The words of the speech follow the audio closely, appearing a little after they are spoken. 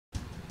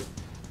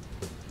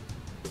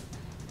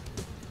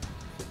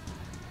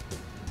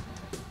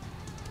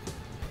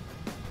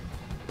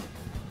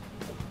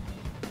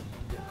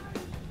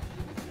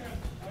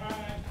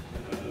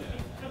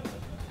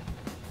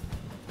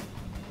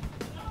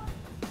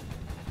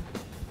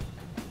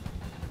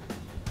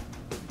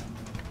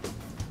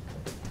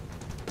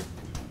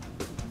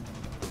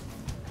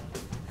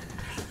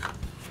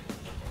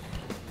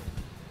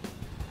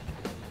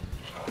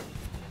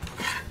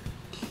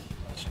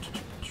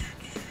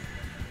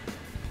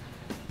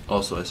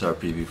Also, I saw a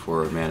preview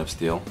for Man of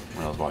Steel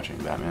when I was watching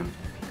Batman.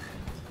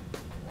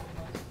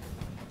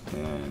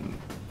 And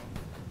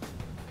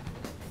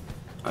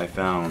I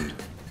found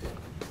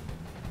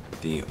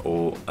the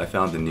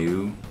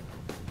new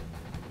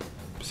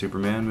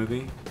Superman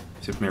movie,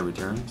 Superman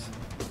Returns.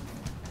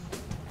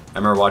 I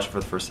remember watching it for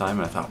the first time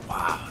and I thought,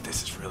 wow,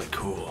 this is really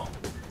cool.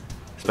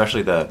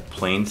 Especially the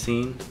plane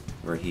scene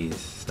where he's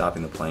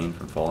stopping the plane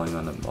from falling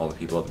on all the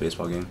people at the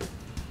baseball game.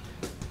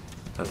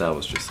 I thought that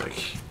was just like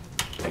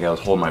I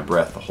was holding my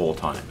breath the whole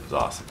time. It was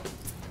awesome.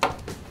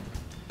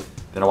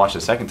 Then I watched it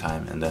a second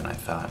time and then I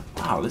thought,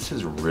 wow, this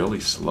is really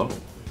slow.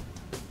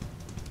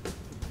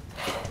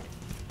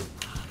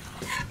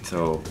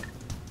 So,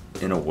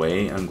 in a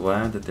way, I'm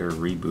glad that they're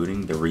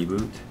rebooting the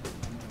reboot.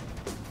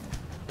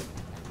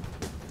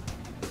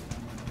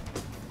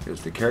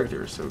 Because the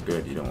character is so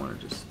good, you don't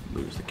want to just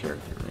lose the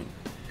character, right?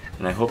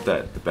 And I hope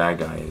that the bad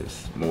guy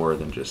is more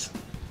than just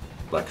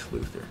Lex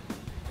Luthor.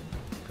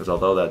 Because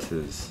although that's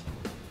his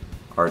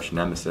arch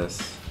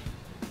nemesis,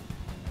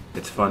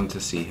 it's fun to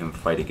see him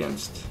fight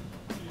against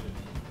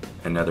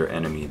another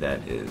enemy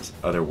that is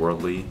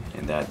otherworldly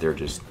and that they're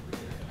just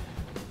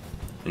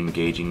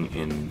engaging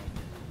in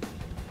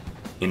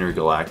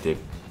intergalactic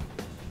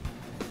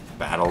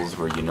battles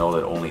where you know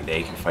that only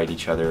they can fight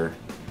each other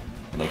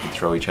and they can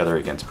throw each other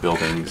against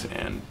buildings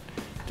and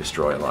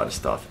destroy a lot of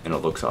stuff, and it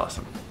looks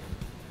awesome.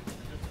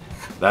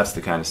 That's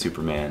the kind of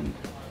Superman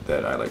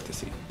that I like to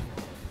see.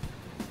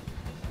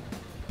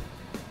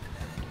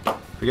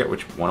 I forget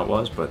which one it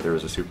was, but there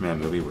was a Superman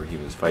movie where he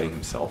was fighting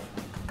himself.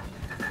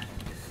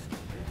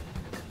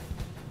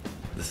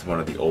 This is one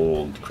of the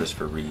old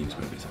Christopher Reeves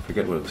movies. I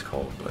forget what it was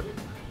called, but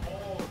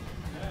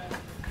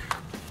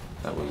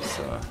that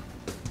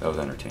was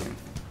entertaining.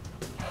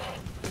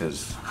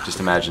 Because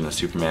just imagine a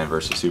Superman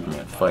versus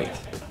Superman fight.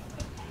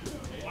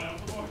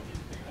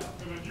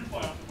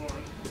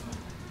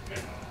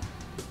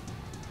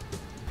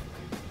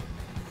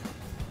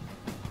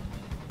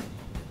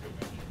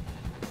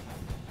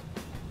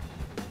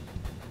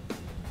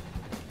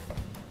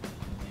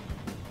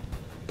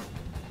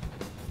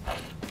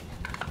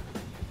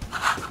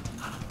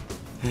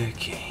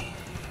 Okay.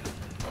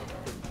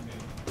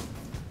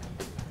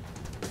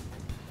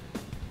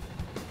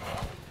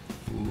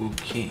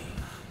 Okay.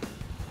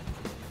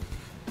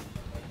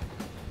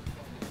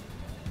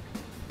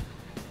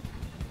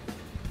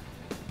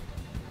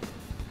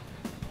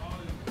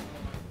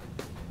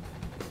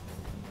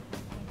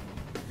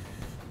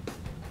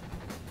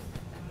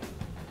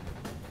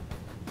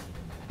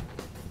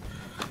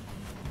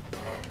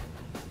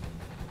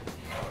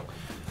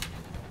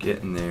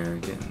 Getting there,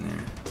 getting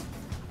there.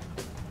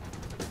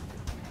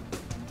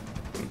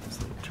 Make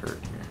this little turd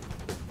here.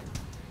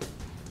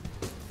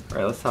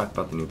 Alright, let's talk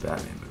about the new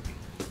Batman movie,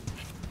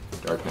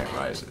 Dark Knight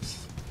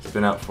Rises. It's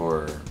been out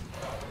for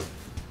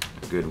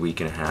a good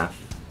week and a half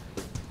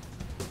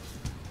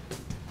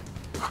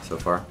so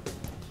far.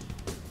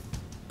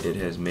 It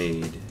has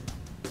made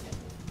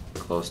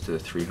close to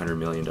 $300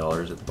 million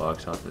at the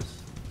box office.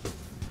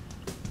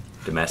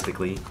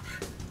 Domestically,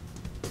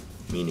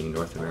 meaning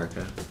North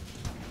America.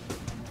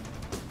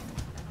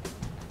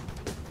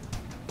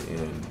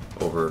 And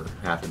over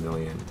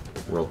 500,000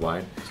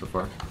 worldwide so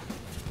far.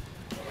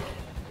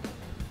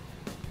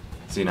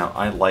 See, now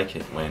I like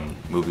it when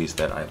movies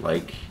that I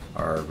like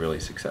are really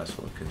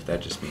successful, because that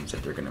just means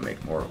that they're going to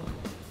make more of them.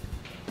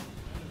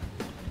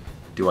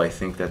 Do I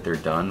think that they're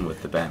done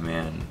with the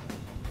Batman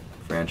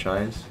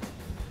franchise?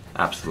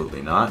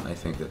 Absolutely not. I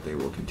think that they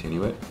will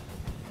continue it.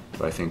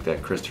 Do I think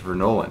that Christopher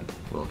Nolan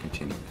will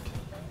continue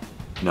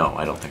it? No,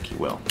 I don't think he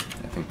will.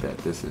 I think that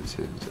this is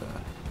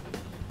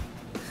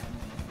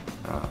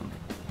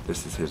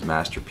his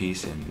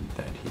masterpiece, and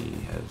that he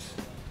has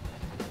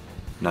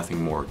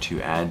nothing more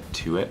to add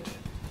to it.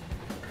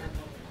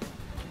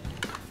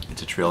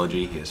 It's a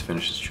trilogy. He has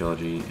finished his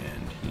trilogy,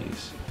 and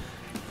he's,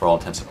 for all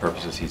intents and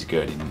purposes, he's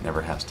good. He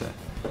never has to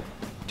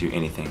do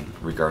anything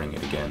regarding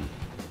it again.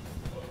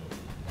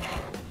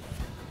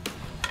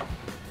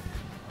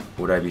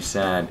 Would I be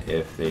sad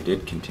if they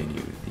did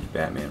continue the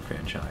Batman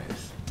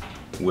franchise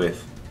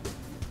with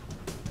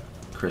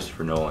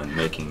Christopher Nolan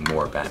making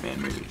more Batman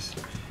movies?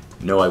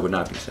 No, I would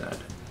not be sad.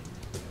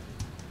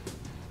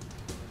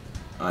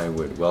 I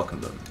would welcome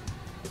them.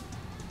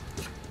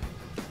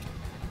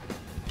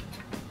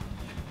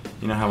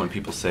 You know how when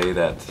people say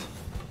that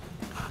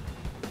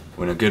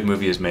when a good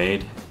movie is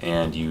made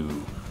and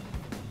you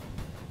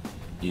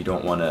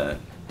don't want to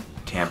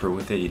tamper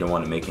with it, you don't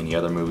want to make any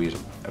other movies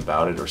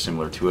about it or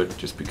similar to it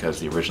just because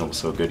the original was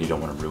so good you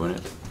don't want to ruin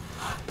it.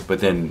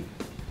 But then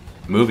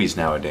movies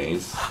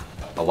nowadays,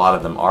 a lot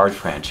of them are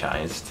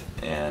franchised,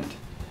 and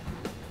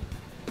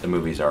the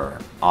movies are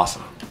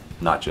awesome,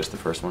 not just the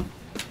first one.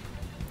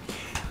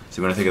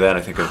 So when I think of that,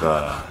 I think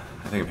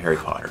of Harry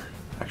Potter,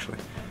 actually.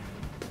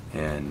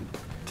 And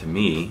to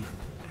me,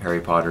 Harry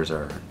Potters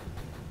are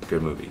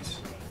good movies.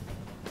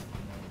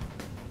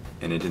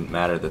 And it didn't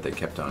matter that they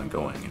kept on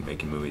going and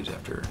making movies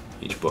after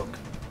each book.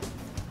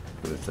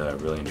 It was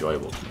really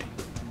enjoyable to me.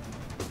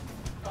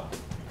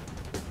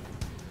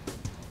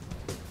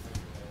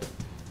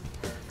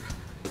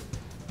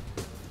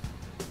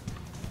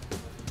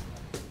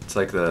 It's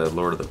like the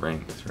Lord of the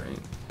Rings, right?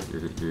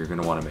 You're going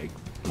to want to make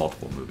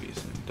multiple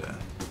movies. And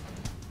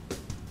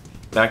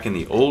back in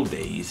the old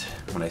days,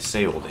 when I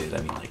say old days,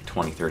 I mean like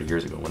 20, 30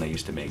 years ago, when I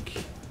used to make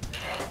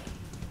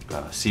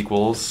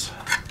sequels,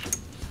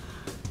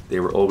 they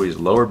were always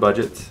lower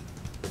budget,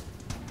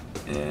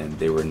 and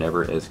they were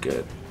never as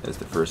good as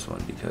the first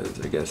one, because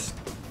I guess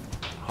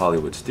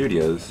Hollywood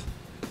studios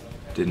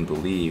didn't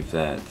believe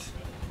that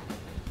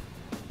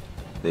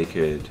they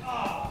could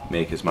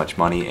make as much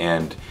money,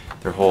 and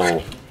their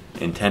whole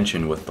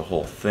intention with the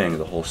whole thing,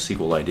 the whole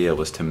sequel idea,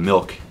 was to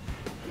milk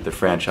the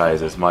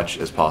franchise as much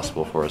as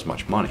possible for as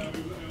much money.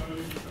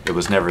 It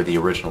was never the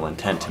original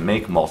intent to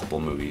make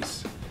multiple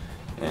movies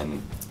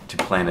and to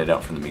plan it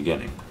out from the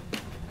beginning.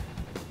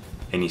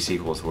 Any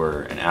sequels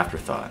were an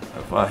afterthought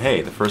of, well, hey,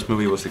 the first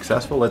movie was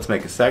successful, let's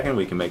make a second,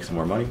 we can make some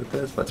more money with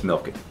this, let's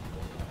milk it.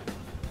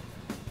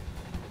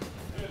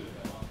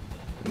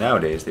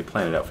 Nowadays, they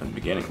plan it out from the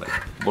beginning,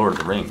 like Lord of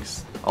the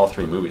Rings, all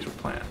 3 movies were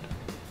planned.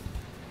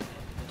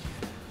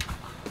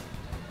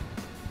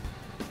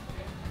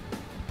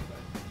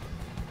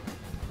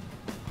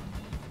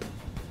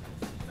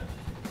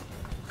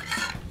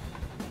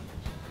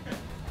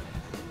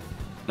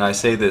 Now I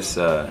say this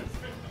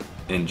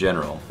in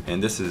general,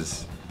 and this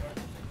is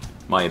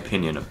my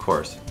opinion, of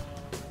course,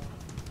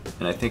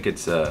 and I think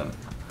it's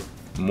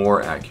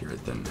more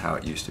accurate than how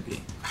it used to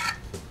be,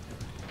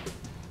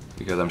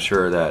 because I'm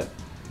sure that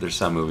there's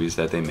some movies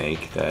that they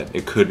make that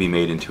it could be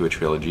made into a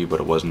trilogy,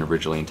 but it wasn't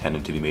originally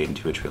intended to be made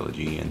into a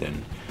trilogy, and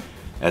then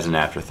as an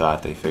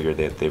afterthought they figured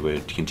that they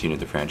would continue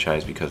the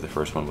franchise because the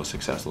first one was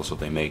successful, so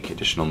they make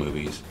additional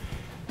movies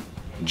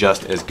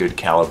just as good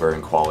caliber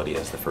and quality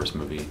as the first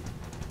movie.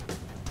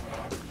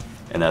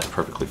 And that's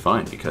perfectly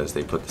fine, because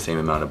they put the same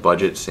amount of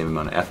budget, same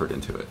amount of effort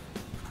into it.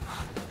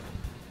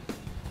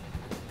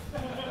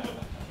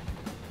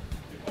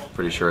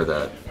 Pretty sure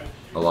that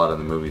a lot of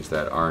the movies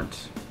that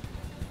aren't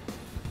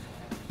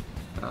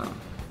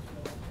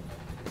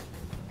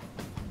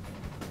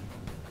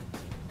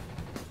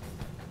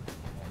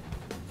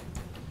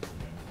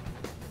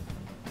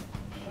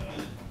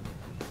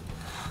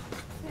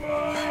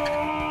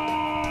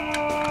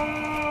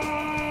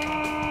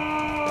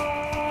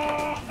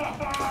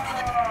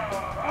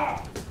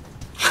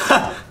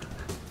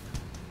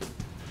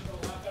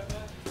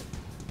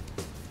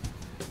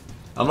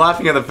I'm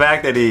laughing at the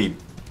fact that he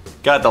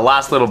got the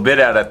last little bit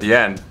out at the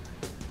end.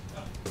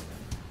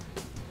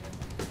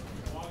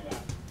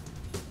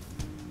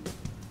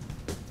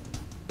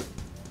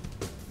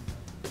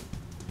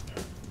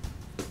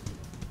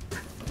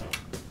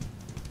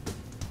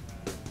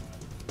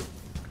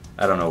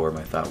 I don't know where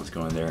my thought was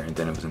going there, and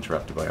then it was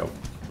interrupted by a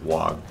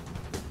wog.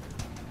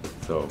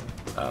 So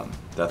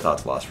that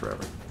thought's lost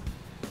forever.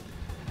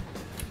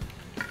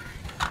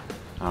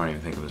 I don't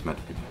even think it was meant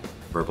to be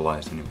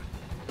verbalized anyway.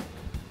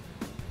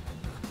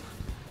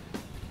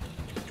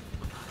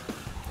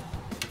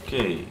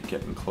 Okay,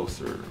 getting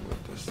closer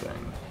with this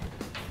thing.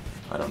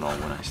 I don't know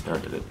when I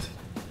started it.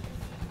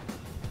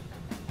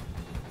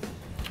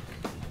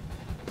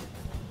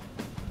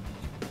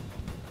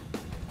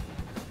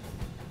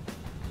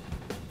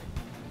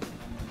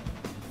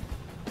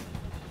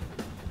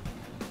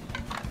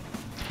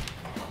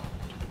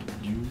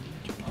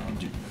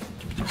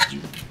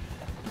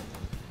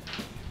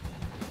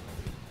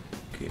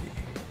 Okay.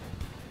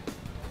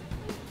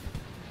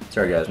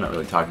 Sorry guys, I'm not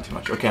really talking too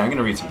much. Okay, I'm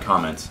gonna read some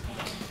comments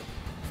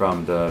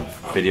from the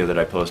video that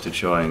I posted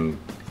showing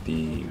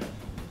the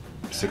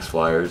 6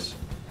 flyers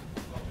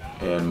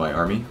and my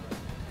army.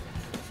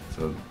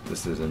 So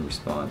this is in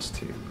response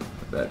to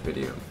that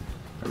video.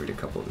 I'll read a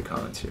couple of the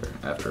comments here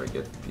after I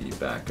get the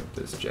back of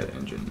this jet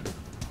engine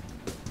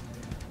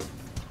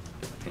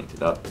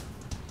painted up.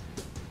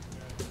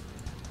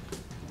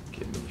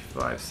 Give me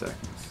 5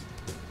 seconds.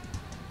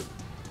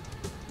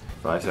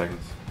 5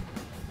 seconds.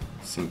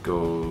 5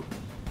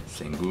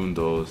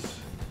 segundos.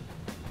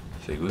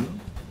 Segundo?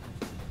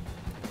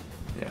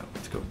 Yeah,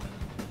 let's go with that.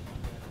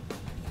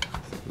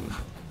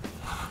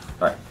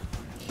 Alright.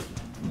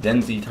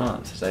 Denzi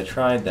Tom says, I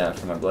tried that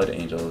for my Blood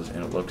Angels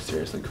and it looked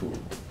seriously cool.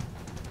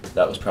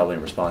 That was probably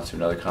in response to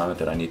another comment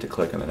that I need to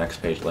click on the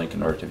next page link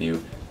in order to view.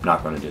 I'm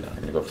not going to do that. I'm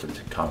going to go for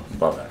the comment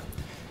above that.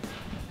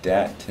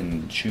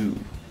 Datin Chu.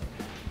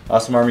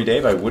 Awesome Army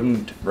Dave, I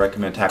wouldn't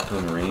recommend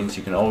Tactical Marines.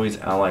 You can always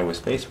ally with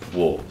Space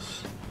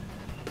Wolves.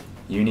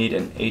 You need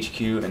an HQ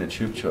and a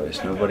troop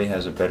choice. Nobody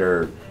has a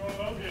better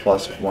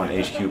 +1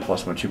 HQ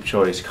 +1 troop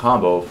choice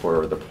combo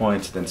for the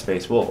points than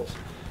Space Wolves.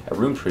 A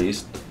Rune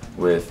Priest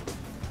with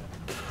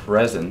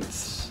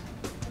prescience,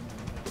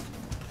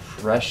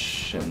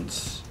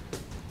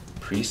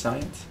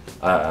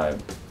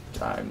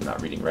 I'm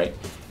not reading right,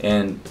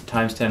 and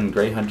 ×10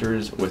 Grey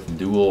Hunters with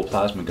dual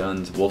plasma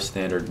guns, Wolf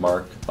Standard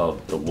mark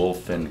of the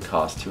Wolfen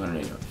cost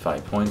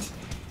 285 points,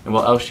 and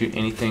will outshoot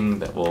anything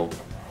that will,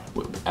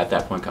 at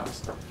that point,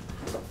 cost.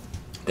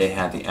 They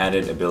have the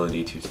added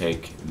ability to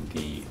take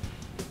the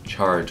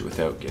charge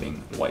without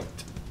getting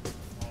wiped.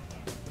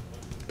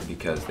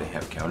 Because they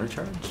have counter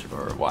charge,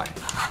 or why?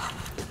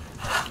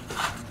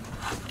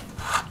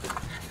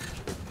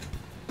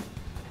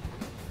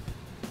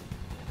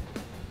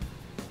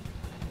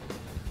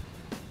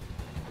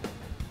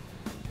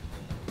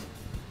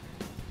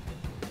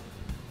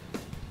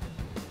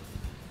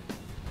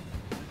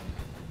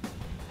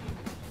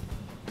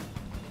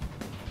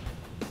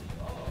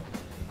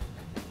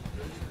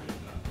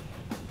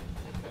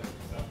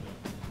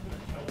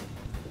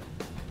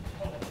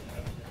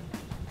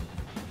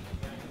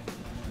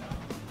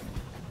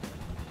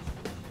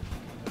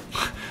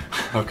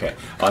 Okay,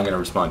 well, I'm going to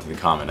respond to the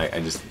comment. I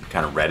just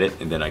kind of read it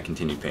and then I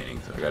continued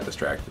painting, so I got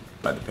distracted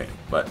by the painting.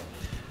 But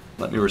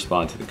let me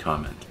respond to the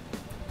comment.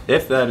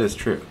 If that is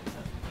true,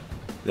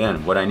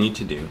 then what I need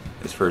to do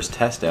is first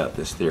test out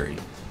this theory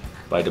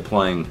by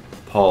deploying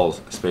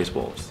Paul's Space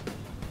Wolves,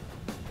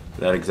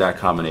 that exact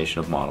combination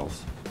of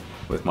models,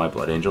 with my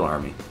Blood Angel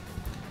army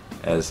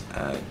as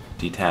a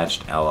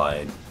detached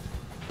allied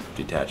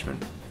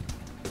detachment.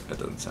 That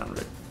doesn't sound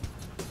right.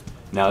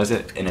 Now, is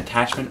it an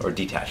attachment or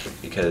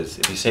detachment? Because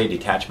if you say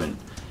detachment,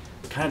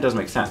 it kind of does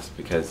make sense,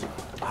 because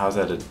how's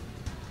that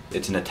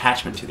it's an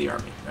attachment to the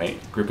army, right?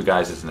 A group of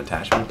guys is an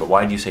attachment, but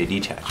why do you say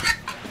detachment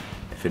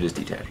if it is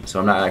detachment? So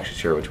I'm not actually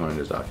sure which one it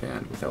is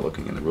offhand without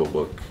looking in the rule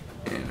book,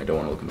 and I don't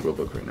want to look in the rule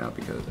book right now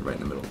because I'm right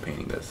in the middle of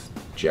painting this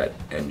jet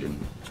engine,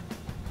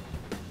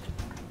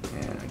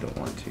 and I don't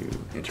want to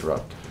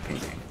interrupt the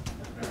painting.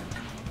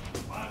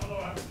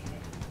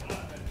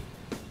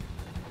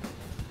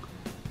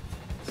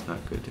 It's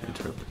not good to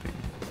interrupt the painting.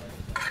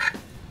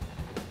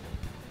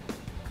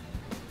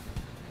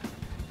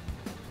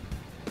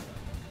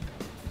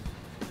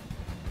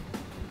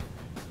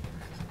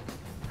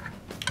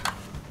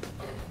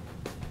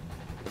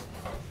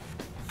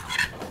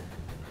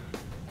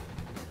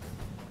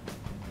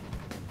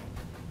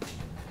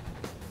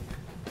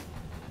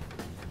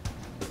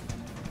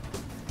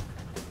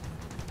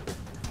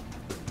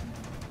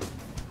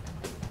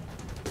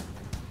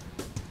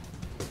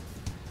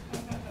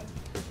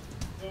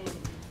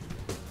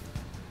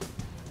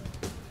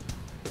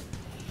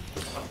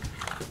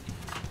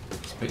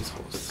 Space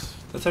Wolves.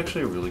 That's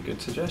actually a really good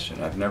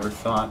suggestion. I've never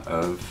thought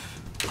of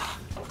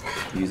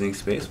using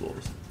Space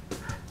Wolves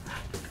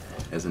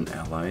as an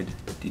allied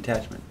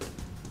detachment.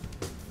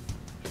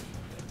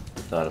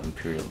 Thought of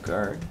Imperial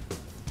Guard.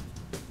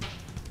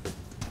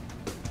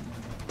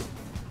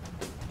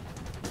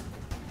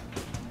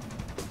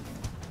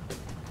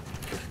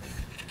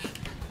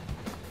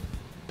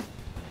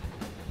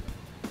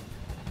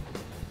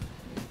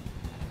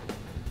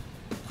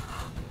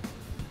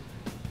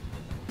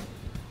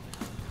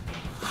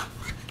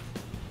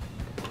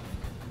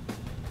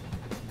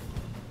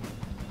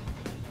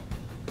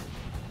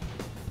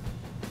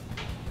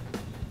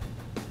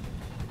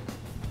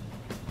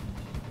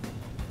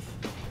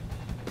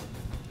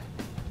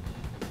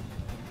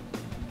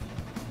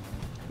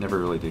 Never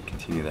really did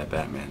continue that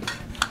Batman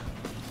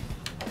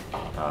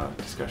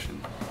discussion.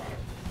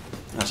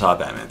 I saw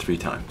Batman 3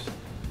 times.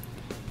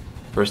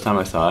 First time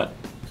I saw it,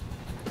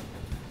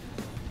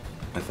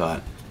 I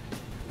thought,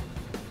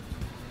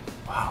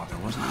 wow, there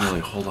wasn't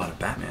really a whole lot of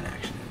Batman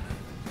action in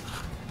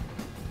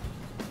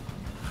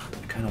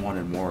it. I kind of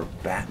wanted more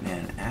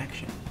Batman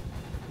action.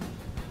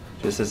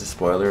 Just as a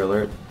spoiler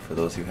alert, for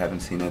those who haven't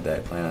seen it that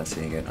I plan on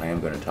seeing it, I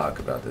am going to talk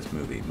about this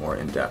movie more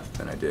in depth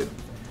than I did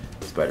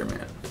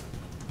Spider-Man.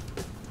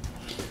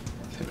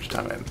 How much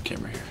time I have on the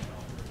camera here?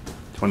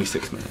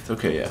 26 minutes.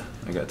 Okay, yeah,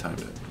 I got time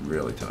to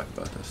really talk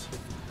about this.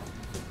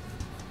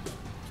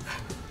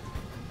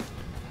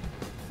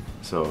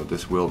 So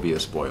this will be a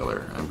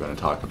spoiler. I'm going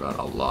to talk about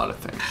a lot of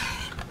things.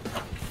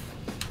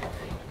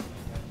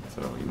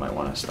 So you might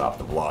want to stop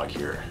the vlog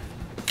here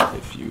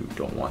if you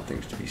don't want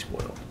things to be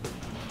spoiled.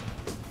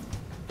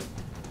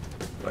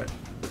 But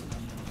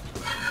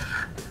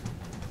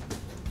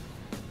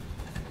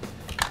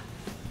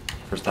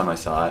first time I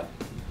saw it,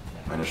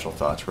 my initial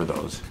thoughts were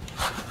those.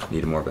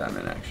 Needed more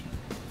Batman action.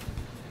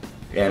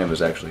 And it was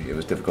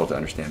difficult to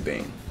understand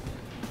Bane.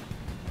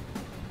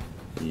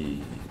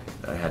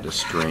 I had to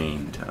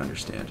strain to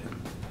understand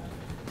him.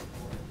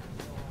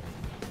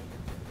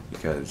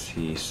 Because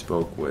he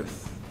spoke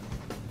with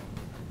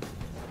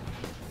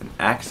an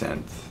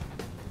accent.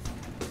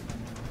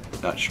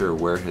 Not sure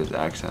where his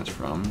accent's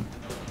from.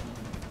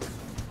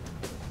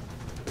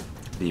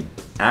 The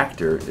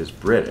actor is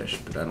British,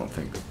 but I don't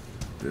think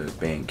the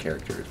Bane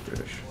character is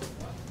British.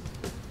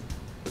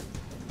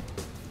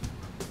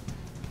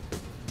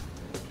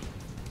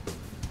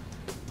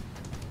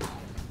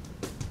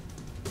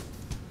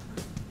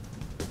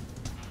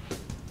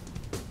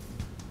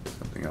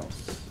 Something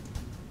else.